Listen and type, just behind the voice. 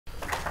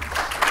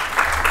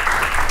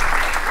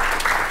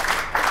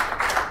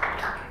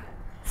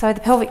So the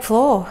pelvic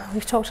floor,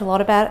 we've talked a lot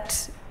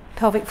about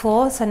pelvic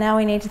floor, so now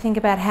we need to think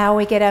about how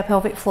we get our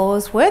pelvic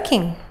floors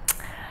working.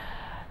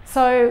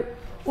 So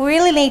we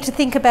really need to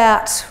think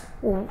about,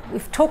 well,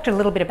 we've talked a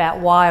little bit about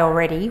why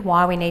already,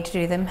 why we need to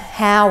do them,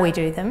 how we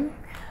do them,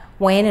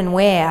 when and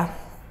where,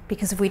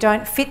 because if we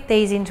don't fit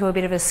these into a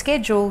bit of a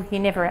schedule,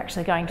 you're never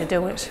actually going to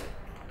do it.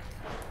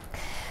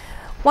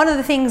 One of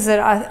the things that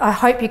I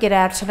hope you get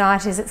out of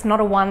tonight is it's not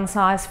a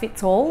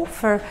one-size-fits-all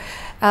for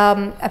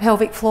a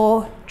pelvic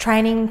floor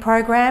training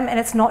program, and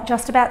it's not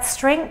just about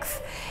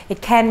strength. It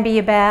can be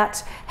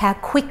about how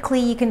quickly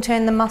you can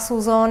turn the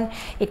muscles on.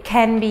 It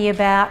can be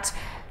about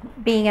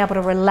being able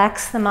to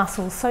relax the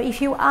muscles. So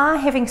if you are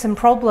having some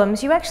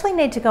problems, you actually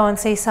need to go and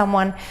see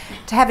someone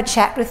to have a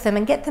chat with them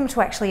and get them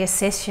to actually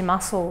assess your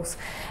muscles.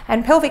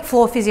 And pelvic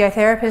floor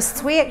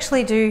physiotherapists, we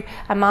actually do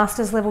a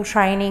master's level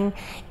training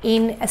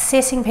in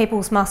assessing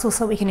people's muscles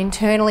so we can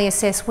internally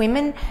assess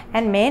women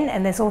and men,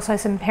 and there's also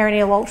some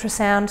perineal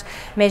ultrasound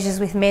measures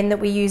with men that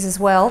we use as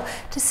well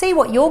to see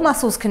what your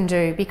muscles can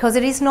do, because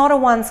it is not a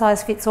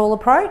one-size-fits-all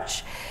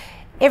approach.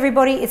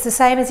 Everybody, it's the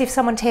same as if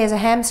someone tears a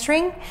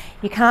hamstring.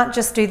 You can't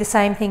just do the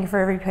same thing for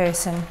every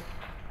person.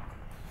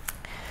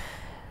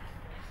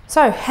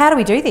 So how do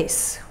we do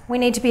this? We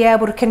need to be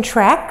able to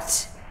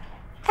contract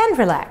and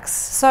relax.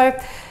 So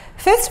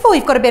first of all,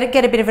 you've got to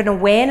get a bit of an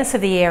awareness of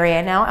the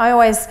area. Now, I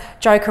always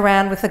joke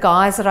around with the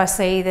guys that I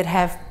see that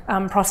have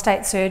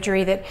prostate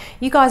surgery that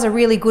you guys are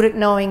really good at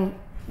knowing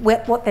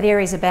what that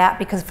area is about,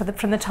 because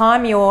from the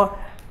time you're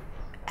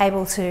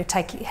able to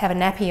have a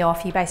nappy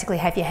off, you basically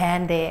have your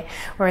hand there.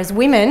 Whereas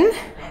women,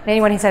 and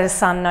anyone who's had a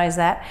son knows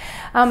that,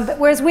 but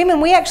whereas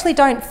women, we actually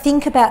don't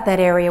think about that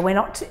area. We're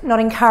not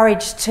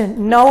encouraged to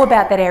know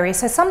about that area.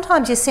 So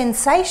sometimes your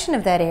sensation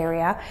of that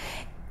area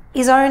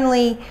is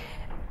only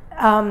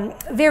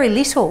very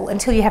little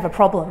until you have a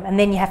problem, and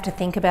then you have to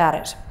think about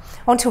it,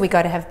 or until we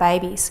go to have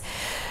babies.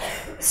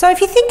 So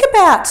if you think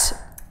about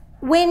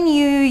when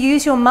you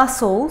use your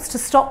muscles to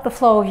stop the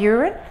flow of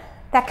urine,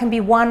 that can be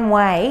one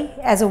way,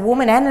 as a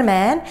woman and a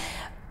man,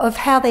 of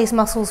how these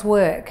muscles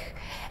work.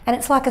 And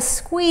it's like a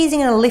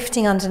squeezing and a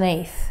lifting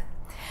underneath.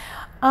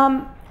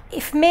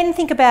 If men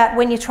think about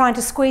when you're trying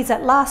to squeeze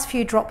that last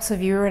few drops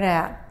of urine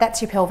out,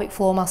 that's your pelvic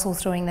floor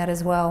muscles doing that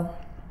as well.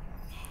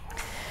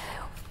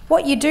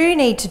 What you do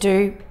need to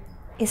do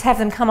is have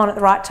them come on at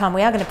the right time.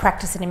 We are going to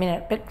practice in a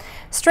minute, but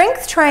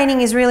strength training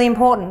is really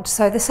important.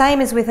 So the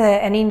same as with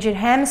an injured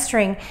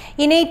hamstring,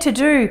 you need to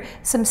do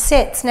some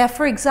sets. Now,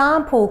 for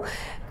example,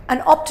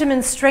 an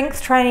optimum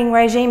strength training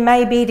regime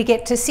may be to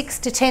get to 6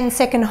 to 10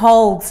 second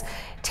holds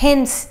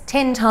 10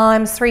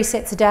 times, 3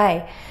 sets a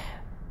day.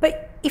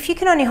 But if you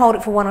can only hold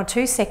it for 1 or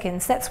 2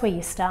 seconds, that's where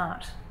you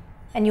start.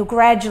 And you'll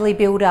gradually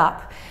build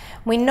up.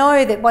 We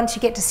know that once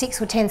you get to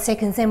 6 or 10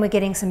 seconds, then we're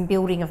getting some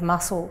building of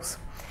muscles.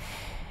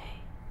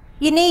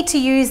 You need to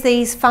use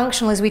these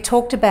functional, as we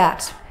talked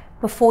about,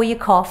 before you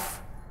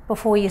cough,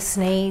 before you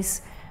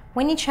sneeze,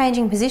 when you're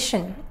changing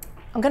position.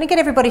 I'm going to get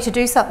everybody to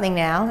do something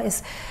now,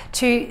 is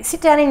to sit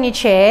down in your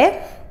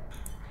chair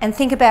and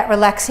think about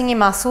relaxing your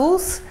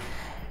muscles,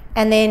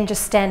 and then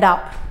just stand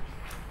up.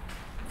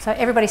 So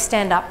everybody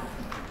stand up.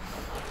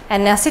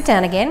 And now sit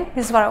down again.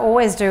 This is what I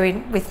always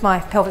do with my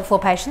pelvic floor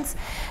patients.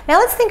 Now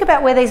let's think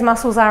about where these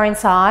muscles are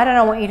inside, and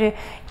I want you to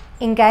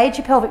engage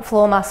your pelvic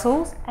floor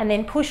muscles and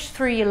then push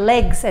through your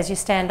legs as you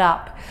stand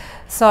up.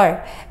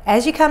 So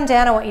as you come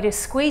down, I want you to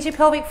squeeze your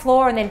pelvic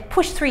floor and then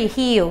push through your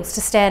heels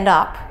to stand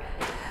up.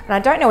 And I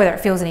don't know whether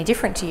it feels any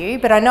different to you,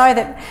 but I know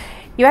that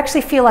you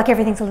actually feel like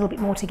everything's a little bit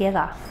more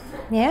together.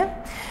 Yeah?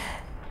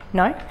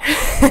 No?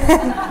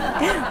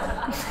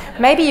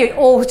 Maybe you're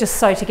all just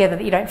so together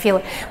that you don't feel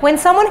it. When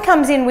someone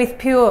comes in with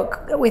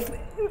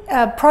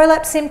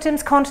prolapse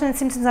symptoms, continence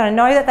symptoms, and I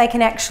know that they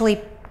can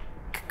actually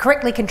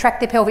correctly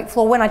contract their pelvic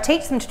floor, when I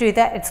teach them to do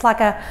that, it's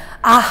like a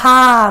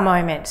aha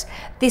moment.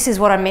 This is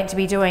what I'm meant to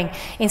be doing,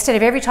 instead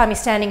of every time you're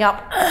standing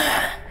up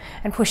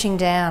and pushing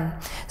down.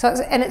 So,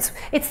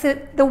 it's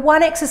the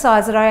one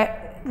exercise that I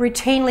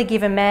routinely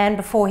give a man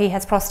before he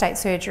has prostate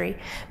surgery,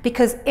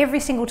 because every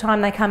single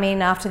time they come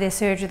in after their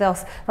surgery, they'll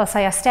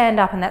say, I stand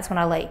up and that's when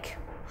I leak.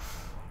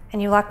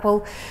 And you're like,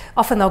 well,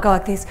 often they'll go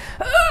like this,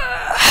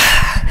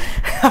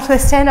 after they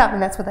stand up,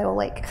 and that's where they will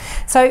leak.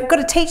 So you've got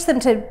to teach them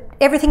to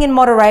everything in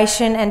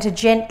moderation and to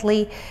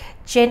gently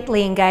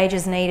engage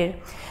as needed.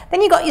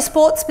 Then you've got your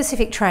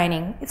sport-specific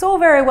training. It's all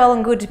very well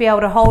and good to be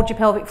able to hold your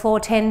pelvic floor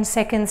 10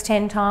 seconds,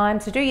 10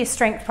 times, to do your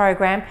strength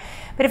program,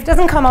 but if it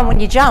doesn't come on when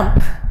you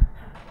jump,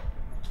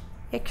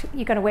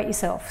 you're going to wet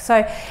yourself.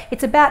 So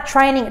it's about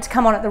training it to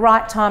come on at the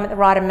right time, at the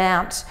right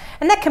amount.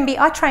 And that can be,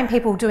 I train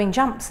people doing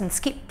jumps and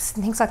skips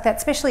and things like that,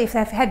 especially if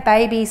they've had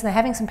babies and they're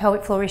having some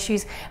pelvic floor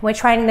issues, and we're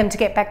training them to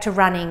get back to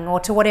running or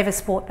to whatever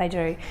sport they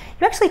do.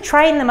 You actually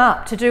train them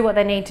up to do what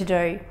they need to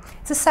do.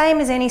 It's the same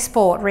as any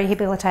sport,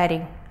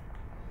 rehabilitating.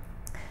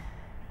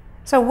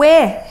 So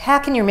how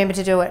can you remember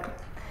to do it?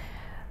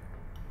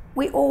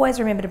 We always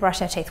remember to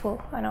brush our teeth.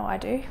 Well, I know I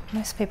do.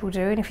 Most people do.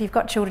 And if you've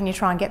got children, you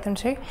try and get them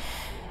to.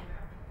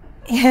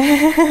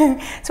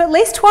 So at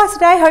least twice a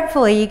day,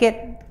 hopefully, you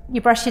get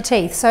you brush your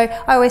teeth. So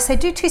I always say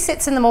do 2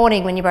 sets in the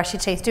morning when you brush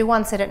your teeth, do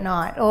 1 set at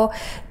night, or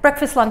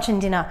breakfast, lunch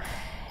and dinner.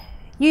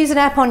 Use an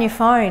app on your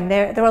phone.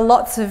 There are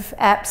lots of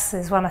apps.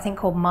 There's one I think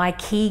called My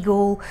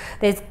Kegel.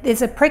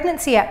 There's a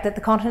pregnancy app that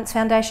the Continence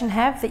Foundation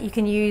have that you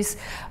can use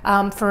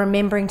for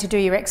remembering to do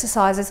your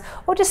exercises,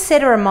 or just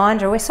set a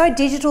reminder. We're so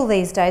digital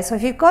these days, so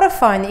if you've got a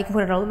phone that you can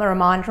put a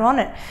reminder on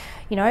it,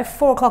 you know,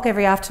 4 o'clock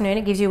every afternoon,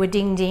 it gives you a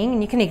ding ding,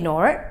 and you can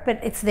ignore it, but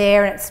it's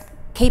there and it's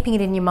keeping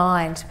it in your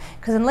mind.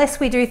 Because unless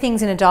we do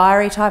things in a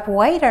diary type of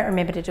way, you don't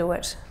remember to do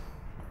it.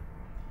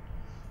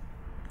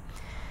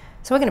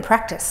 So we're going to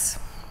practice.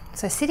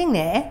 So sitting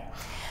there,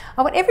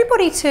 I want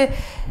everybody to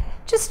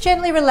just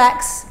gently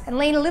relax and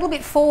lean a little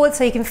bit forward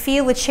so you can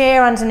feel the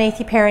chair underneath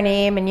your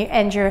perineum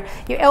and your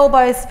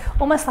elbows,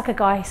 almost like a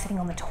guy sitting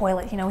on the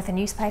toilet, you know, with a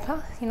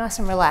newspaper. You're nice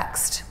and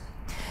relaxed.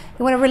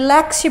 You want to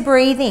relax your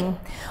breathing.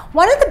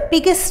 One of the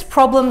biggest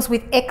problems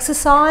with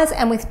exercise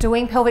and with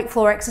doing pelvic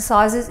floor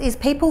exercises is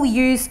people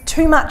use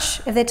too much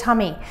of their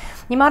tummy.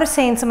 You might have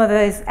seen some of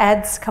those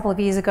ads a couple of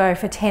years ago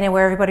for Tenor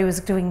where everybody was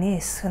doing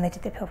this when they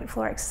did their pelvic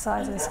floor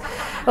exercises.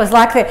 It was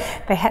like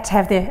they had to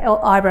have their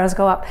eyebrows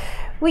go up.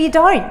 Well, you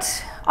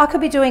don't. I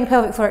could be doing a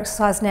pelvic floor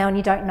exercise now and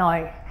you don't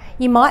know.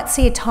 You might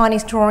see a tiny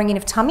drawing in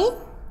of tummy,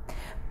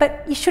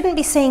 but you shouldn't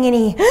be seeing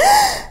any,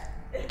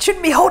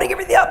 shouldn't be holding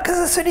everything up, because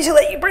as soon as you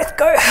let your breath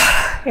go,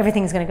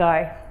 everything's going to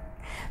go.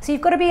 So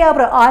you've got to be able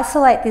to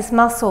isolate this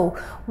muscle.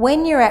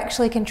 When you're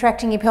actually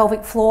contracting your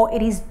pelvic floor,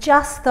 it is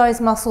just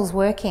those muscles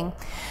working.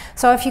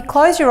 So if you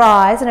close your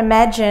eyes and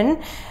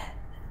imagine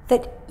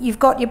that you've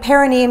got your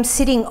perineum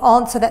sitting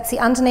on, so that's the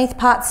underneath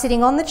part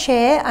sitting on the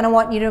chair, and I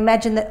want you to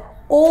imagine that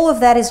all of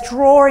that is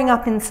drawing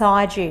up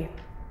inside you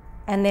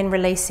and then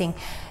releasing.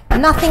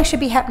 Nothing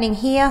should be happening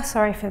here.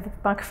 Sorry for the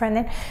microphone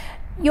then.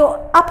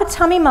 Your upper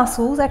tummy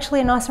muscles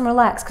actually are nice and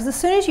relaxed, because as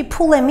soon as you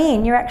pull them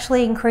in, you're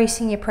actually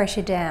increasing your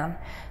pressure down.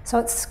 So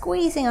it's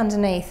squeezing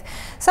underneath.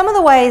 Some of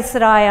the ways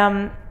that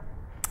I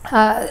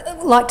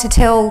like to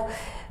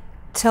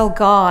tell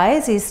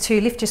guys is to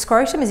lift your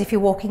scrotum as if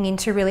you're walking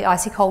into really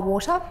icy cold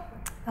water.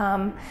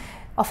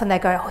 Often they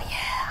go, oh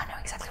yeah, I know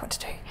exactly what to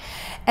do.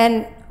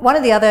 And one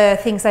of the other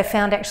things they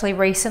found actually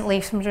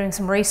recently from doing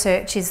some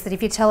research is that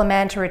if you tell a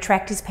man to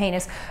retract his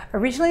penis,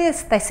 originally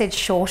they said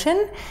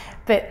shorten,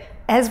 but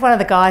as one of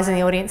the guys in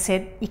the audience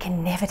said, you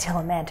can never tell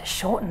a man to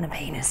shorten the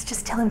penis,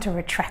 just tell him to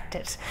retract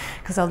it,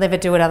 because they'll never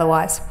do it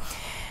otherwise.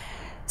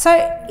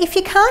 So if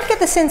you can't get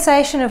the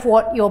sensation of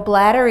what your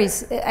bladder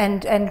is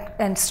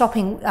and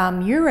stopping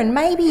urine,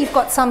 maybe you've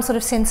got some sort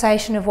of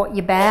sensation of what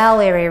your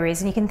bowel area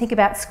is, and you can think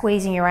about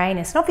squeezing your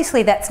anus. And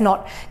obviously that's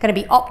not going to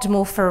be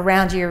optimal for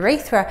around your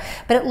urethra,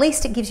 but at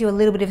least it gives you a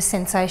little bit of a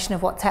sensation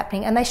of what's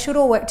happening, and they should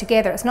all work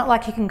together. It's not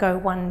like you can go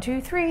 1,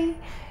 2, 3.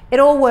 It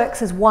all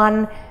works as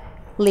one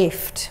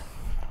lift.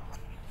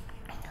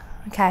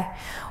 Okay.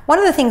 One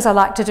of the things I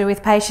like to do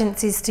with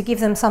patients is to give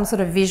them some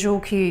sort of visual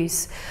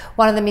cues.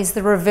 One of them is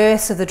the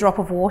reverse of the drop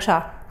of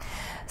water.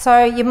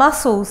 So your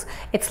muscles,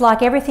 it's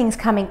like everything's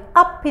coming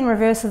up in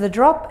reverse of the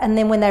drop, and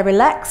then when they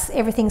relax,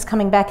 everything's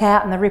coming back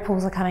out and the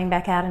ripples are coming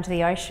back out into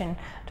the ocean.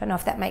 Don't know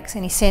if that makes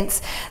any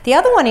sense. The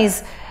other one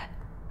is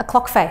a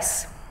clock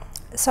face.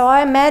 So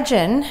I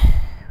imagine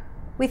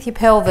with your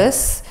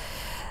pelvis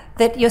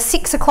that your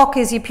 6 o'clock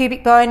is your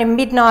pubic bone and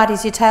midnight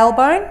is your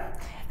tailbone.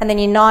 And then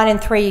your 9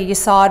 and 3 are your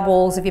side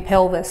walls of your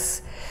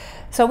pelvis.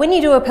 So when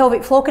you do a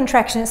pelvic floor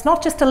contraction, it's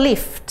not just a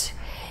lift,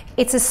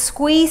 it's a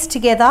squeeze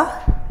together,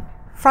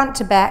 front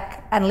to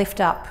back, and lift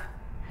up.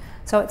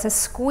 So it's a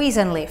squeeze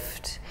and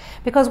lift,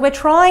 because we're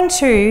trying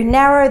to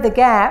narrow the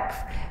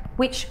gap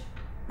which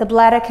the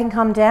bladder can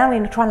come down.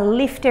 We're trying to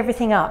lift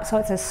everything up. So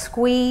it's a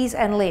squeeze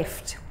and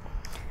lift.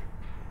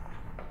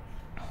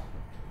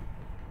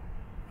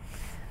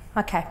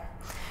 Okay,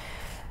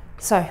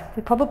 so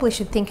we probably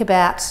should think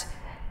about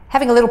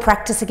having a little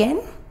practice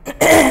again.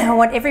 I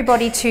want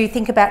everybody to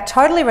think about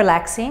totally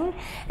relaxing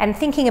and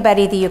thinking about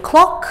either your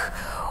clock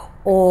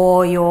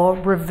or your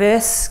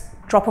reverse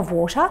drop of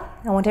water.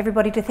 I want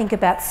everybody to think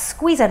about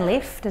squeeze and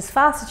lift as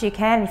fast as you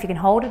can. If you can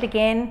hold it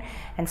again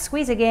and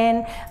squeeze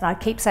again, and I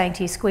keep saying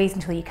to you, squeeze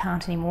until you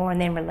can't anymore, and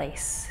then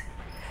release.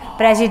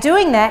 But as you're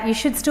doing that, you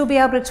should still be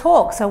able to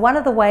talk. So one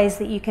of the ways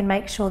that you can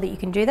make sure that you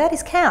can do that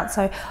is count.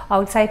 So I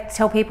would say,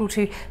 tell people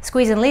to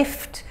squeeze and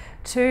lift,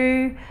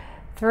 2,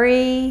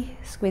 3,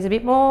 squeeze a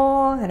bit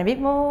more, and a bit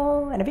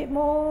more, and a bit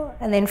more,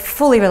 and then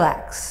fully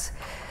relax.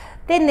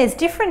 Then there's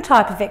different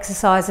type of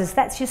exercises.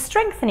 That's your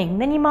strengthening.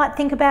 Then you might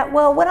think about,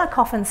 well, when I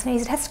cough and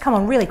sneeze, it has to come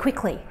on really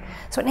quickly.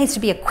 So it needs to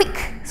be a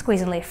quick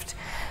squeeze and lift.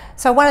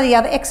 So one of the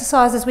other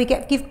exercises we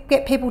get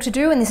people to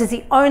do, and this is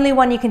the only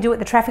one you can do at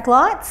the traffic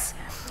lights,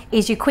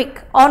 is your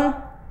quick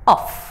on,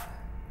 off,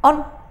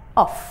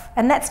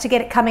 and that's to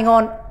get it coming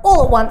on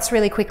all at once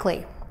really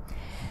quickly.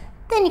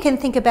 Then you can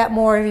think about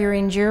more of your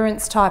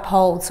endurance type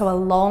hold, so a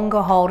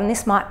longer hold, and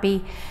this might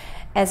be,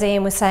 as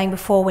Ian was saying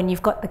before, when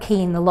you've got the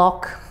key in the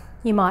lock,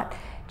 you might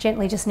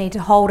gently just need to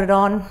hold it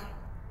on.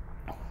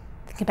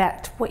 Think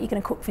about what you're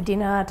going to cook for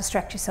dinner,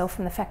 distract yourself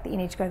from the fact that you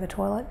need to go to the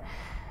toilet.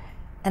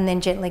 and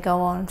then gently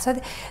go on.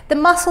 So the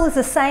muscle is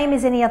the same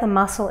as any other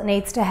muscle. It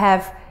needs to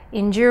have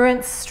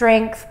endurance,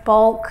 strength,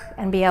 bulk,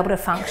 and be able to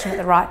function at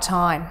the right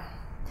time.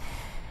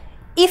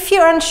 If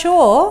you're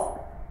unsure,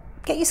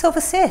 get yourself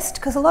assessed,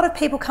 because a lot of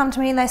people come to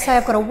me and they say,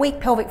 I've got a weak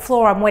pelvic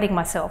floor, I'm wetting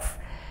myself.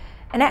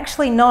 And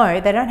actually, no,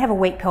 they don't have a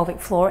weak pelvic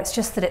floor, it's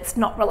just that it's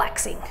not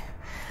relaxing.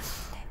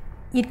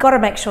 You've got to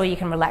make sure you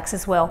can relax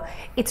as well.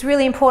 It's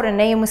really important,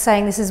 and Ian was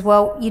saying this as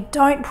well, you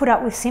don't put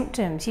up with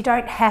symptoms. You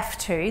don't have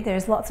to.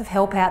 There's lots of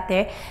help out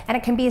there. And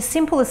it can be as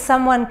simple as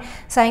someone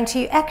saying to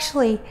you,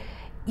 actually,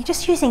 you're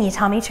just using your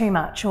tummy too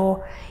much,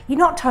 or you're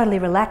not totally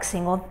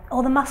relaxing,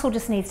 or the muscle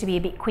just needs to be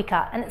a bit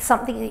quicker. And it's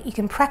something that you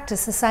can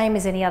practice the same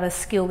as any other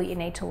skill that you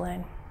need to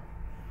learn.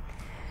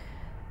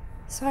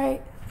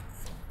 So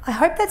I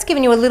hope that's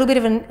given you a little bit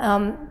of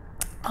an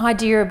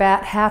idea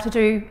about how to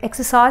do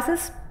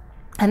exercises,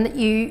 and that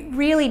you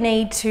really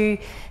need to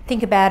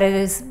think about it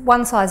as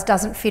one size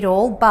doesn't fit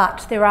all,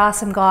 but there are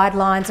some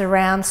guidelines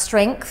around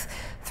strength,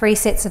 3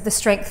 sets of the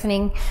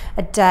strengthening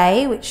a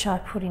day, which I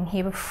put in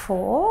here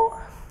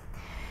before,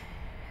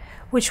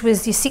 which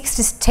was your 6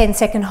 to 10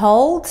 second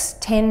holds,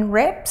 10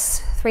 reps,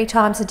 3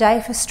 times a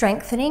day for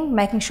strengthening,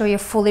 making sure you're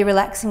fully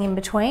relaxing in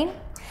between.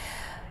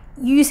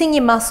 Using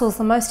your muscles,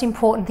 the most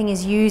important thing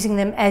is using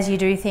them as you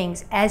do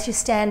things. As you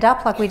stand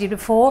up, like we did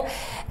before,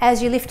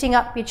 as you're lifting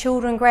up your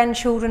children,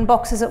 grandchildren,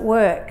 boxes at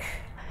work,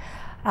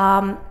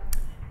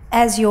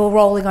 as you're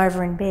rolling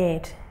over in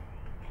bed,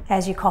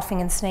 as you're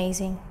coughing and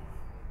sneezing.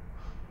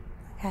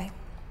 Okay.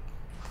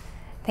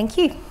 Thank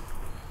you.